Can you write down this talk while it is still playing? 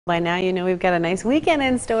By now, you know we've got a nice weekend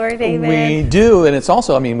in store, David. We do, and it's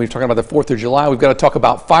also, I mean, we've talked about the 4th of July. We've got to talk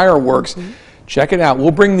about fireworks. Check it out.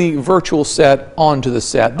 We'll bring the virtual set onto the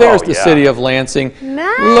set. There's the city of Lansing.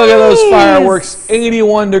 Nice. Look at those fireworks.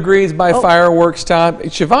 81 degrees by fireworks time.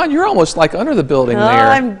 Siobhan, you're almost like under the building there.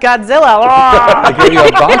 I'm Godzilla. I gave you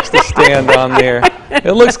a box to stand on there.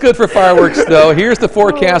 It looks good for fireworks, though. Here's the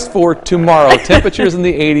forecast for tomorrow. Temperatures in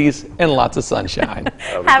the 80s and lots of sunshine.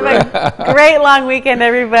 Have a great long weekend,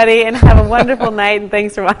 everybody, and have a wonderful night. And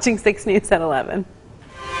thanks for watching 6 News at 11.